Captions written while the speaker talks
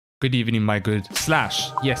Good evening, my good.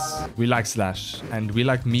 Slash. Yes, we like Slash. And we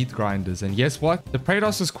like meat grinders. And guess what? The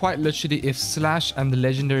Praedos is quite literally if Slash and the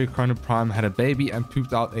legendary Chrono Prime had a baby and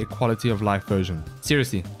pooped out a quality of life version.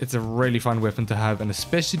 Seriously, it's a really fun weapon to have. And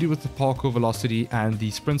especially with the parkour velocity and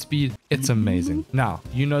the sprint speed, it's amazing. Now,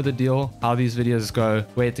 you know the deal. How these videos go.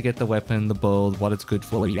 Where to get the weapon, the build, what it's good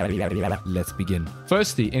for. Let's begin.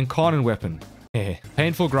 Firstly, Incarnon weapon.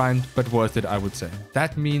 Painful grind, but worth it, I would say.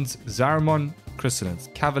 That means Zaramon,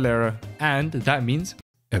 Chrysalence, Cavalera, and that means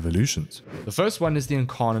evolutions. The first one is the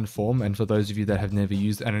Incarnon form, and for those of you that have never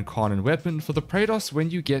used an Incarnon weapon, for the Praedos, when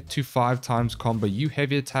you get to 5 times combo you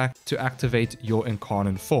heavy attack to activate your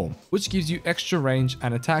Incarnon form, which gives you extra range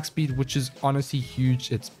and attack speed, which is honestly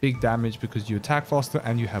huge. It's big damage because you attack faster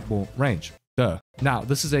and you have more range. Now,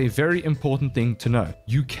 this is a very important thing to know.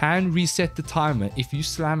 You can reset the timer if you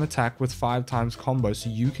slam attack with 5 times combo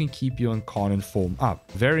so you can keep your Incarnon form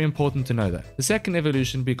up. Very important to know that. The second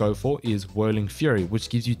evolution we go for is Whirling Fury, which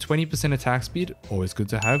gives you 20% attack speed. Always good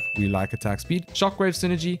to have. We like attack speed. Shockwave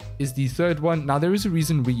Synergy is the third one. Now, there is a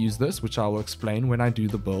reason we use this, which I will explain when I do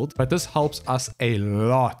the build, but this helps us a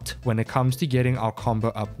lot when it comes to getting our combo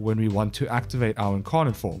up when we want to activate our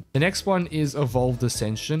Incarnon form. The next one is Evolved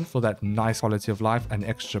Ascension for that nice quality of life and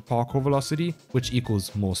extra parkour velocity, which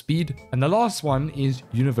equals more speed. And the last one is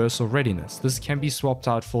Universal Readiness. This can be swapped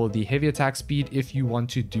out for the heavy attack speed if you want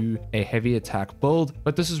to do a heavy attack build,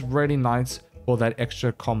 but this is really nice for that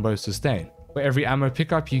extra combo sustain. For every ammo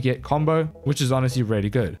pickup you get combo, which is honestly really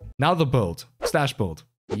good. Now the build. Slash build.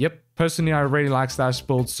 Yep, personally I really like Slash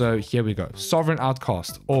build, so here we go. Sovereign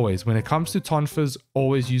Outcast. Always, when it comes to TONFAS,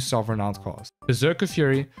 always use Sovereign Outcast. Berserker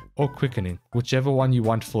Fury or Quickening, whichever one you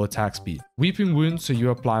want for attack speed. Weeping Wound, so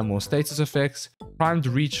you apply more status effects. Primed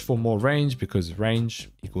Reach for more range, because range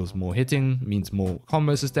equals more hitting, means more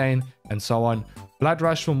combo sustain, and so on. Blood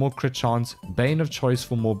Rush for more crit chance. Bane of Choice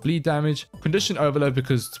for more bleed damage. Condition Overload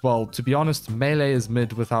because, well, to be honest, melee is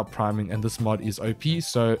mid without priming and this mod is OP,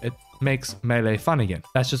 so it makes melee fun again.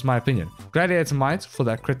 That's just my opinion. Gladiator Might for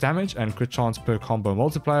that crit damage and crit chance per combo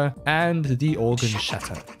multiplier, and the Organ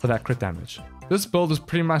Shatter for that crit damage. This build is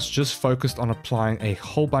pretty much just focused on applying a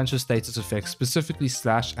whole bunch of status effects, specifically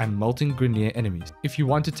Slash and Melting Grenier enemies. If you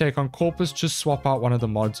want to take on Corpus, just swap out one of the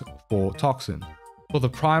mods for Toxin. For the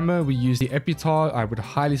primer, we use the Epitaph. I would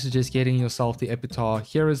highly suggest getting yourself the Epitaph.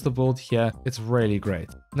 Here is the build here. It's really great.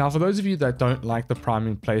 Now, for those of you that don't like the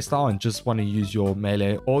priming playstyle and just want to use your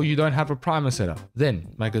melee, or you don't have a primer setup, then,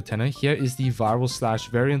 my good tenor, here is the Viral Slash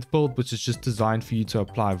variant build, which is just designed for you to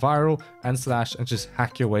apply Viral and Slash and just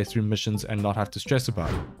hack your way through missions and not have to stress about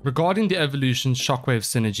it. Regarding the evolution Shockwave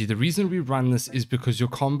Synergy, the reason we run this is because your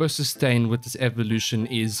combo sustain with this evolution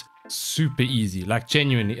is super easy. Like,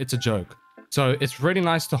 genuinely, it's a joke. So it's really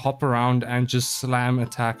nice to hop around and just slam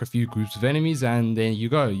attack a few groups of enemies, and there you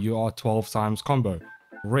go. You are 12 times combo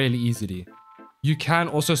really easily. You can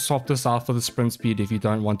also swap this out for the sprint speed if you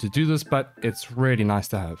don't want to do this, but it's really nice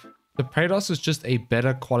to have. The Praedos is just a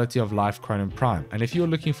better quality of life Chrono Prime, and if you're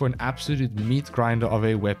looking for an absolute meat grinder of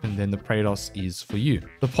a weapon, then the Praedos is for you.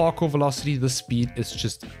 The parkour velocity, the speed is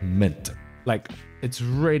just mint. Like, it's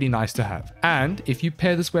really nice to have. And if you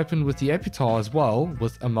pair this weapon with the Epitaph as well,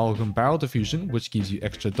 with Amalgam Barrel Diffusion, which gives you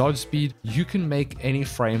extra dodge speed, you can make any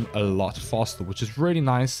frame a lot faster, which is really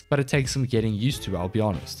nice, but it takes some getting used to, I'll be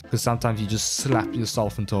honest, because sometimes you just slap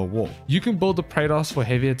yourself into a wall. You can build the Praedos for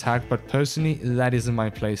heavy attack, but personally, that isn't my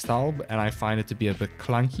playstyle, and I find it to be a bit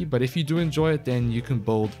clunky, but if you do enjoy it, then you can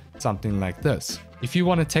build something like this. If you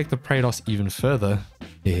want to take the Praedos even further,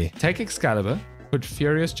 take Excalibur, put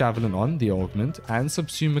Furious Javelin on, the augment, and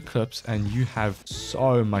Subsume Eclipse, and you have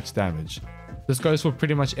so much damage. This goes for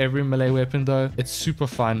pretty much every melee weapon though. It's super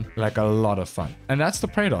fun, like a lot of fun. And that's the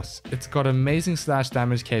Praedos. It's got amazing slash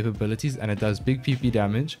damage capabilities and it does big PP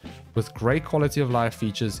damage with great quality of life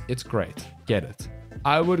features. It's great. Get it.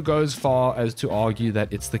 I would go as far as to argue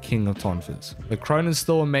that it's the king of TONFAS. The Crone is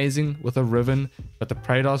still amazing with a Riven, but the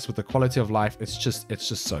Praedos with the quality of life, it's just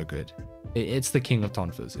so good. It's the king of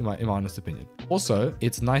TONFAS, in my honest opinion. Also,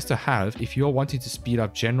 it's nice to have if you're wanting to speed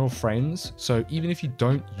up general frames. So even if you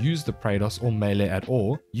don't use the Praedos or melee at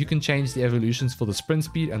all, you can change the evolutions for the sprint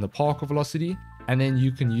speed and the parkour velocity. And then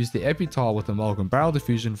you can use the Epitaph with Amalgam Barrel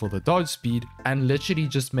Diffusion for the dodge speed and literally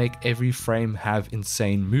just make every frame have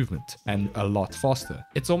insane movement and a lot faster.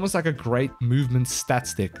 It's almost like a great movement stat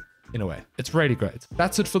stick in a way. It's really great.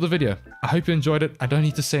 That's it for the video. I hope you enjoyed it. I don't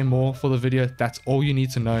need to say more for the video. That's all you need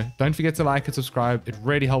to know. Don't forget to like and subscribe. It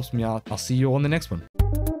really helps me out. I'll see you on the next one.